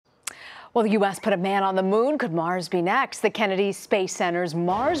Well, the U.S. put a man on the moon. Could Mars be next? The Kennedy Space Center's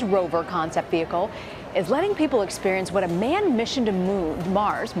Mars rover concept vehicle is letting people experience what a manned mission to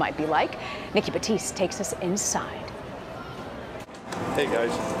Mars might be like. Nikki Battiste takes us inside. Hey,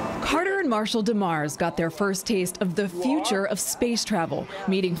 guys. Carter and Marshall DeMars got their first taste of the future of space travel,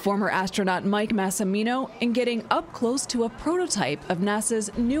 meeting former astronaut Mike Massimino and getting up close to a prototype of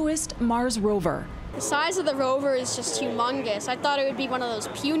NASA's newest Mars rover. The size of the rover is just humongous. I thought it would be one of those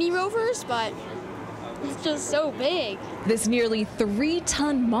puny rovers, but it's just so big. This nearly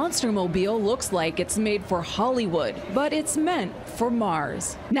 3-ton monster mobile looks like it's made for Hollywood, but it's meant for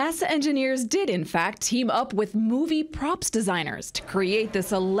Mars. NASA engineers did, in fact, team up with movie props designers to create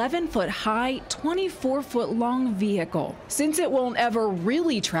this 11-foot-high, 24-foot-long vehicle. Since it won't ever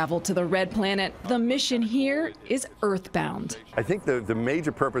really travel to the red planet, the mission here is earthbound. I think the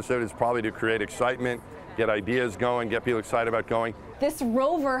major purpose of it is probably to create excitement, get ideas going, get people excited about going. This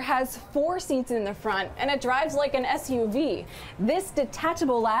rover has 4 seats in the front and it drives like an SUV. This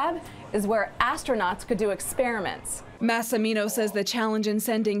detachable lab is where astronauts could do experiments. Massimino says the challenge in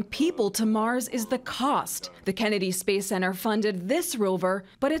sending people to Mars is the cost. The Kennedy Space Center funded this rover,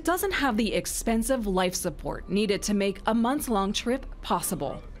 but it doesn't have the expensive life support needed to make a months-long trip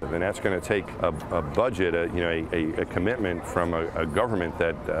possible. And that's going to take a budget, a commitment from a government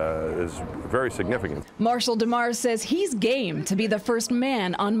that is very significant. Marshall DeMars says he's game to be the first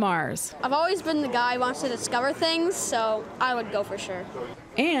man on Mars. I've always been the guy who wants to discover things, so I would go for sure.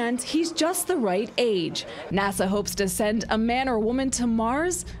 And he's just the right age. NASA hopes to send a man or woman to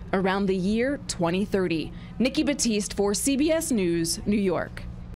Mars around the year 2030. Nikki Battiste for CBS News, New York.